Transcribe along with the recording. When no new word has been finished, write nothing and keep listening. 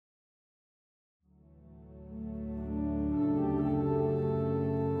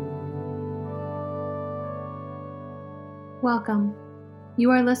Welcome. You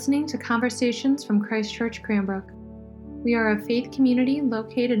are listening to Conversations from Christ Church Cranbrook. We are a faith community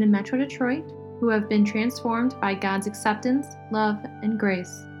located in Metro Detroit who have been transformed by God's acceptance, love, and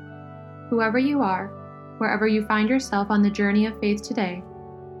grace. Whoever you are, wherever you find yourself on the journey of faith today,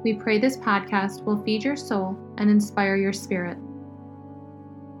 we pray this podcast will feed your soul and inspire your spirit.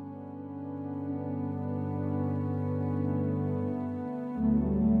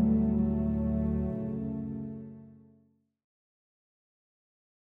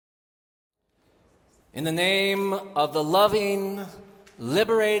 In the name of the loving,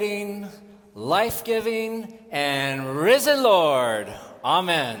 liberating, life-giving, and risen Lord,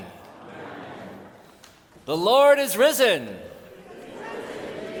 Amen. Amen. The Lord is risen.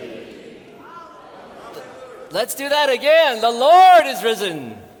 Let's do that again. The Lord is risen.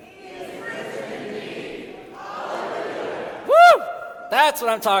 Woo! That's what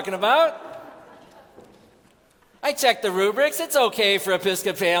I'm talking about. I checked the rubrics. It's okay for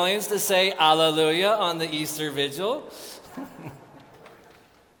Episcopalians to say Alleluia on the Easter Vigil.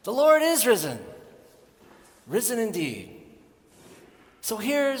 The Lord is risen. Risen indeed. So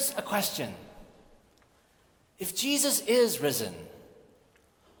here's a question. If Jesus is risen,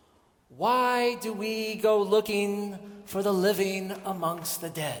 why do we go looking for the living amongst the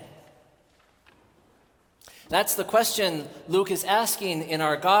dead? That's the question Luke is asking in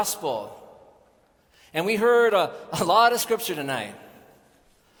our gospel. And we heard a lot of scripture tonight.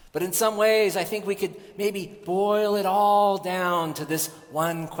 But in some ways, I think we could maybe boil it all down to this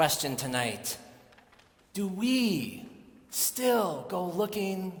one question tonight. Do we still go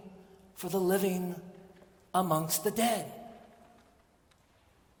looking for the living amongst the dead?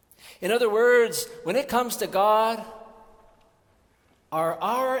 In other words, when it comes to God, are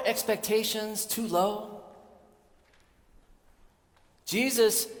our expectations too low?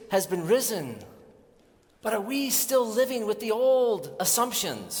 Jesus has been risen. But are we still living with the old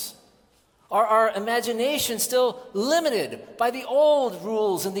assumptions? Are our imagination still limited by the old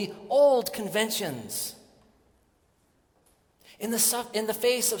rules and the old conventions? In the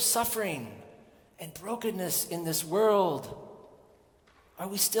face of suffering and brokenness in this world, are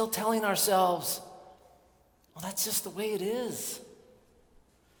we still telling ourselves, well, that's just the way it is.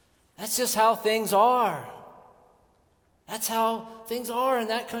 That's just how things are. That's how things are in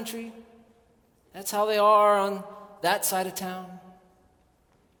that country. That's how they are on that side of town.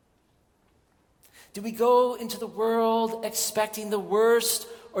 Do we go into the world expecting the worst,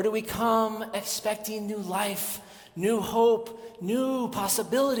 or do we come expecting new life, new hope, new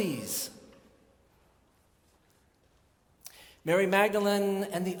possibilities? Mary Magdalene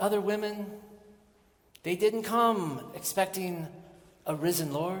and the other women, they didn't come expecting a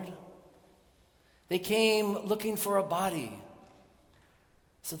risen Lord. They came looking for a body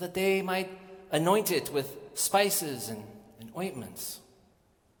so that they might anoint it with spices and ointments.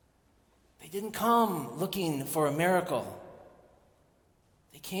 They didn't come looking for a miracle.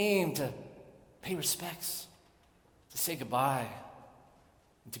 They came to pay respects, to say goodbye,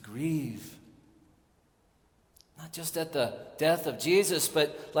 and to grieve. Not just at the death of Jesus,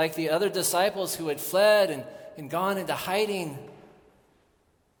 but like the other disciples who had fled and gone into hiding,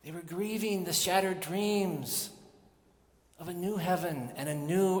 they were grieving the shattered dreams of a new heaven and a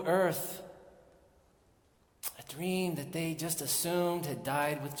new earth. A dream that they just assumed had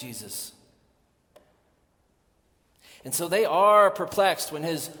died with Jesus. And so they are perplexed when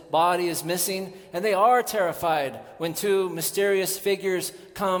his body is missing, and they are terrified when two mysterious figures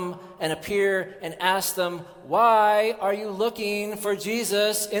come and appear and ask them, "Why are you looking for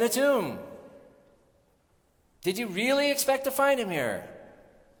Jesus in a tomb? Did you really expect to find him here?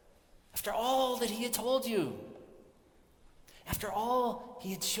 After all that he had told you, after all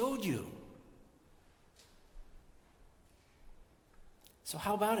he had showed you." So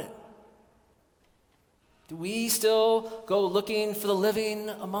how about it? Do we still go looking for the living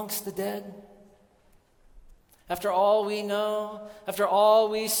amongst the dead? After all we know, after all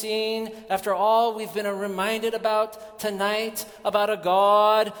we've seen, after all we've been reminded about tonight, about a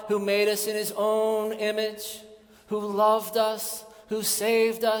God who made us in his own image, who loved us, who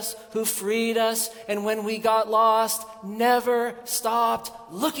saved us, who freed us, and when we got lost, never stopped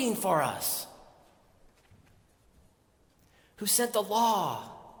looking for us. Who sent the law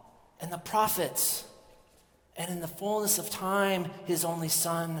and the prophets, and in the fullness of time, his only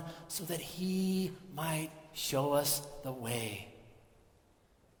Son, so that he might show us the way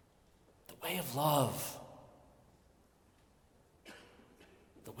of love,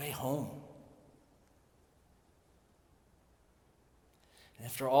 the way home. And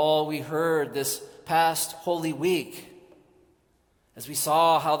after all we heard this past Holy Week, as we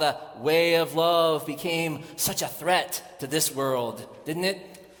saw how the way of love became such a threat to this world, didn't it?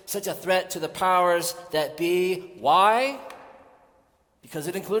 Such a threat to the powers that be. Why? Because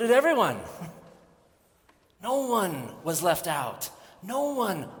it included everyone. No one was left out. No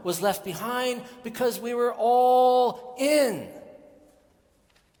one was left behind because we were all in.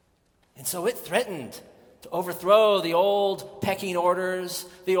 And so it threatened to overthrow the old pecking orders,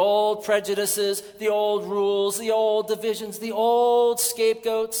 the old prejudices, the old rules, the old divisions, the old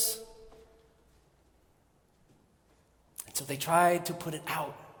scapegoats. And so they tried to put it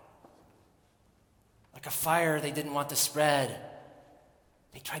out. Like a fire they didn't want to spread.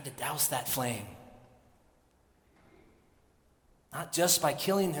 They tried to douse that flame. Not just by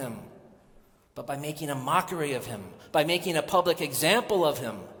killing him, but by making a mockery of him, by making a public example of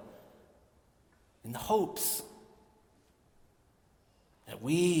him, in the hopes that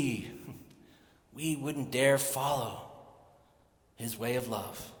we wouldn't dare follow his way of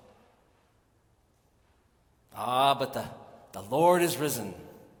love. But the Lord is risen.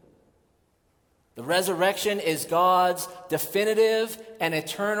 The resurrection is God's definitive and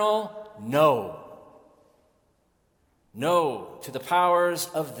eternal no. No to the powers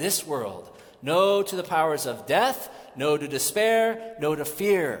of this world. No to the powers of death. No to despair. No to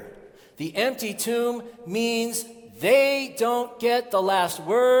fear. The empty tomb means they don't get the last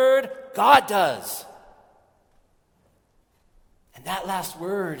word. God does. And that last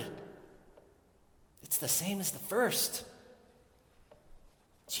word, it's the same as the first.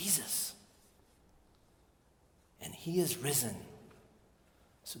 Jesus. And he is risen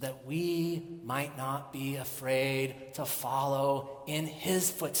so that we might not be afraid to follow in his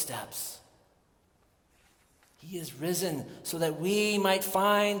footsteps. He is risen so that we might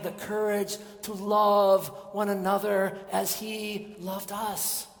find the courage to love one another as he loved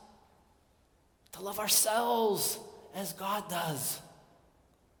us. To love ourselves as God does.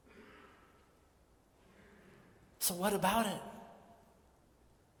 So what about it?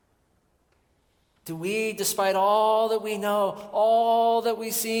 Do we, despite all that we know, all that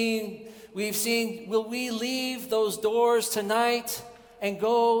we've seen, will we leave those doors tonight and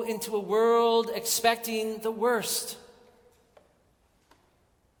go into a world expecting the worst?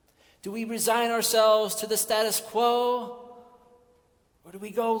 Do we resign ourselves to the status quo? Or do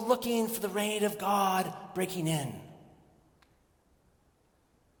we go looking for the reign of God breaking in?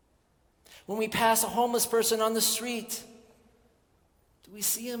 When we pass a homeless person on the street, do we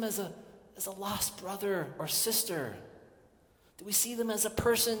see him as a lost brother or sister? Do we see them as a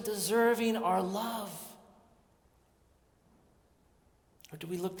person deserving our love? Or do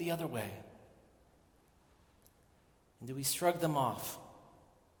we look the other way? And do we shrug them off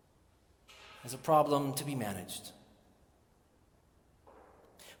as a problem to be managed?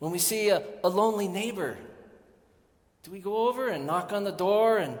 When we see a lonely neighbor, do we go over and knock on the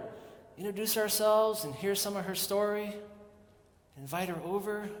door and introduce ourselves and hear some of her story? Invite her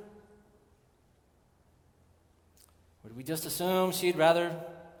over? Or do we just assume she'd rather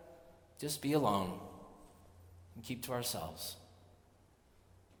just be alone and keep to ourselves?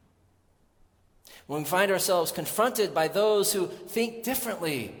 When we find ourselves confronted by those who think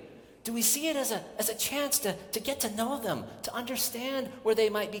differently, do we see it as a chance to get to know them, to understand where they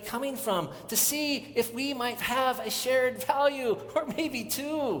might be coming from, to see if we might have a shared value, or maybe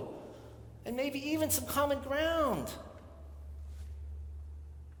two, and maybe even some common ground?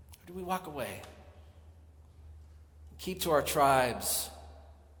 Or do we walk away? Keep to our tribes,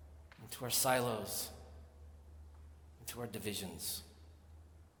 and to our silos, and to our divisions.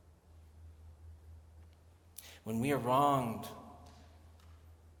 When we are wronged,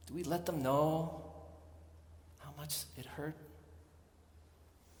 do we let them know how much it hurt?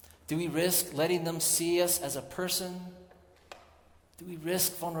 Do we risk letting them see us as a person? Do we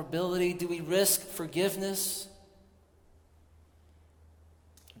risk vulnerability? Do we risk forgiveness?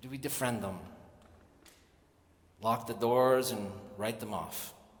 Or do we defriend them? Lock the doors and write them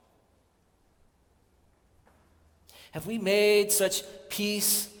off? Have we made such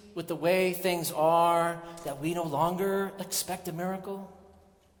peace with the way things are that we no longer expect a miracle?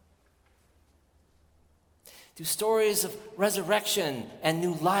 Do stories of resurrection and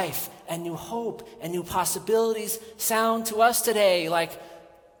new life and new hope and new possibilities sound to us today like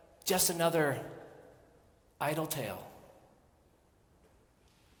just another idle tale?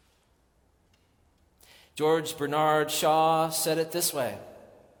 George Bernard Shaw said it this way: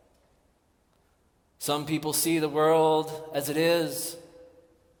 some people see the world as it is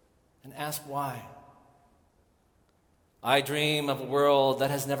and ask why. I dream of a world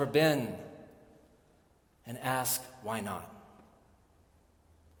that has never been and ask, why not?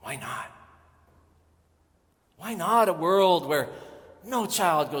 Why not? Why not a world where no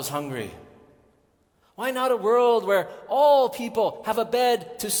child goes hungry? Why not a world where all people have a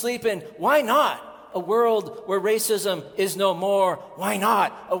bed to sleep in? Why not a world where racism is no more? Why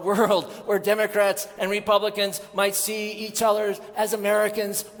not a world where Democrats and Republicans might see each other as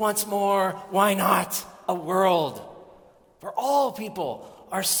Americans once more? Why not a world where all people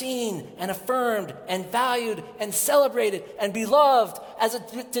are seen and affirmed and valued and celebrated and beloved as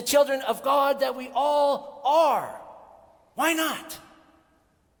the children of God that we all are? Why not?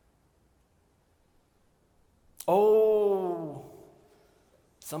 Oh,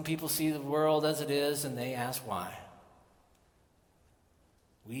 some people see the world as it is and they ask why.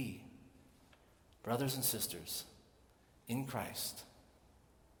 We, brothers and sisters in Christ,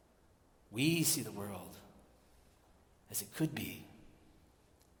 we see the world as it could be.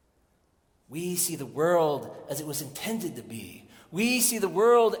 We see the world as it was intended to be. We see the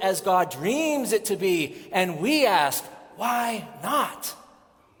world as God dreams it to be. And we ask, why not?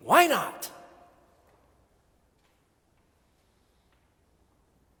 Why not?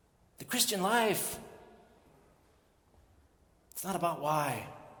 The Christian life, it's not about why.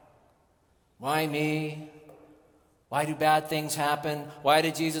 Why me? Why do bad things happen? Why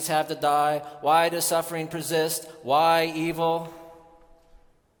did Jesus have to die? Why does suffering persist? Why evil?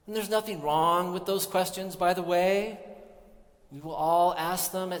 And there's nothing wrong with those questions, by the way. We will all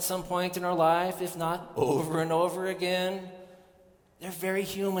ask them at some point in our life, if not over and over again. They're very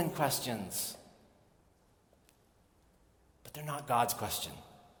human questions. But they're not God's question.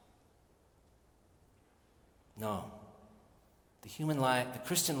 No. The human life, the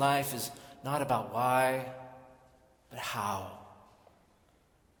Christian life is not about why, but how.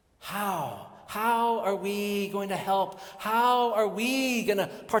 How? How are we going to help? How are we going to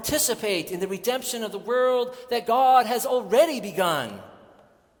participate in the redemption of the world that God has already begun?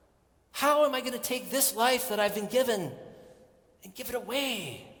 How am I going to take this life that I've been given and give it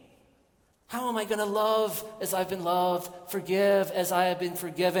away? How am I going to love as I've been loved, forgive as I have been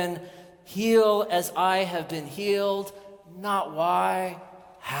forgiven, heal as I have been healed? Not why,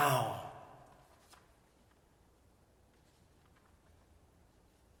 how?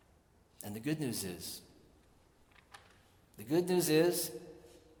 And the good news is,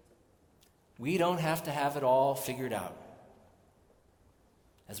 we don't have to have it all figured out.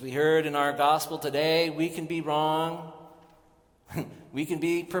 As we heard in our gospel today, we can be wrong, we can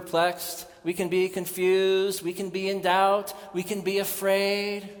be perplexed, we can be confused, we can be in doubt, we can be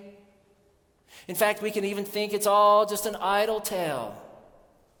afraid. In fact, we can even think it's all just an idle tale.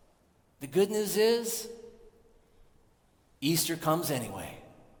 The good news is, Easter comes anyway.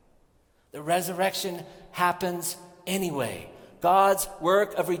 The resurrection happens anyway. God's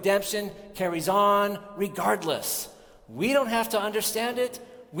work of redemption carries on regardless. We don't have to understand it.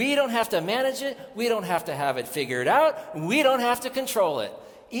 We don't have to manage it. We don't have to have it figured out. We don't have to control it.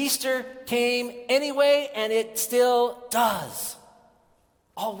 Easter came anyway, and it still does.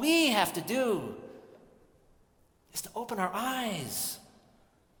 All we have to do is to open our eyes,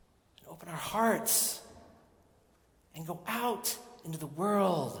 and open our hearts, and go out into the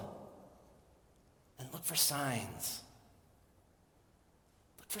world and look for signs.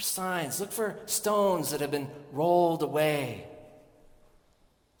 Look for signs. Look for stones that have been rolled away.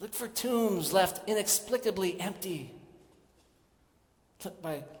 Look for tombs left inexplicably empty.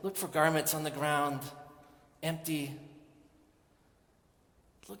 Look for garments on the ground, empty.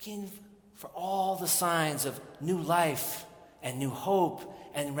 Looking for all the signs of new life and new hope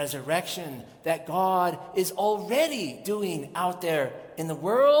and resurrection that God is already doing out there in the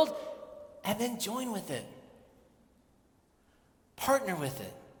world, and then join with it. Partner with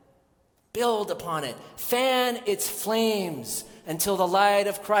it. Build upon it. Fan its flames until the light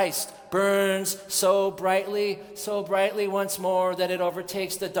of Christ burns so brightly once more that it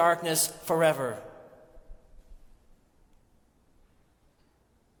overtakes the darkness forever.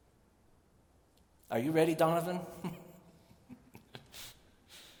 Are you ready, Donovan?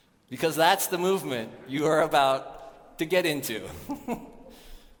 Because that's the movement you are about to get into.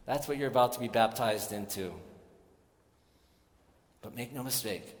 That's what you're about to be baptized into. But make no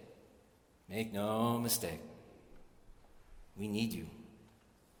mistake. Make no mistake. We need you.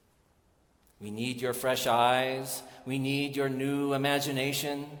 We need your fresh eyes. We need your new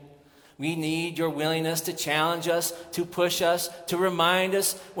imagination. We need your willingness to challenge us, to push us, to remind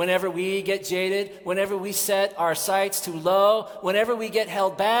us whenever we get jaded, whenever we set our sights too low, whenever we get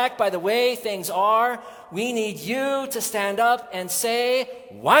held back by the way things are. We need you to stand up and say,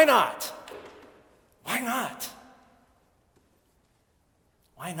 why not? Why not?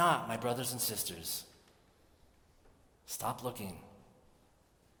 Why not, my brothers and sisters? Stop looking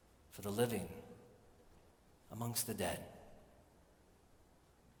for the living amongst the dead.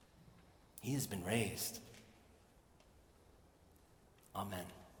 He has been raised. Amen.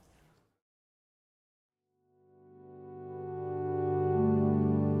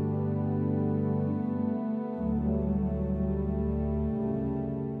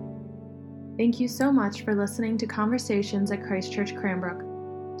 Thank you so much for listening to Conversations at Christ Church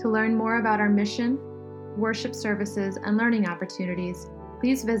Cranbrook. To learn more about our mission, worship services, and learning opportunities,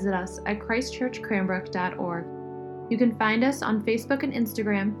 please visit us at christchurchcranbrook.org. You can find us on Facebook and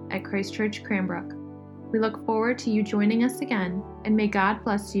Instagram at Christ Church Cranbrook. We look forward to you joining us again, and may God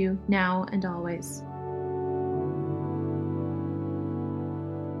bless you now and always.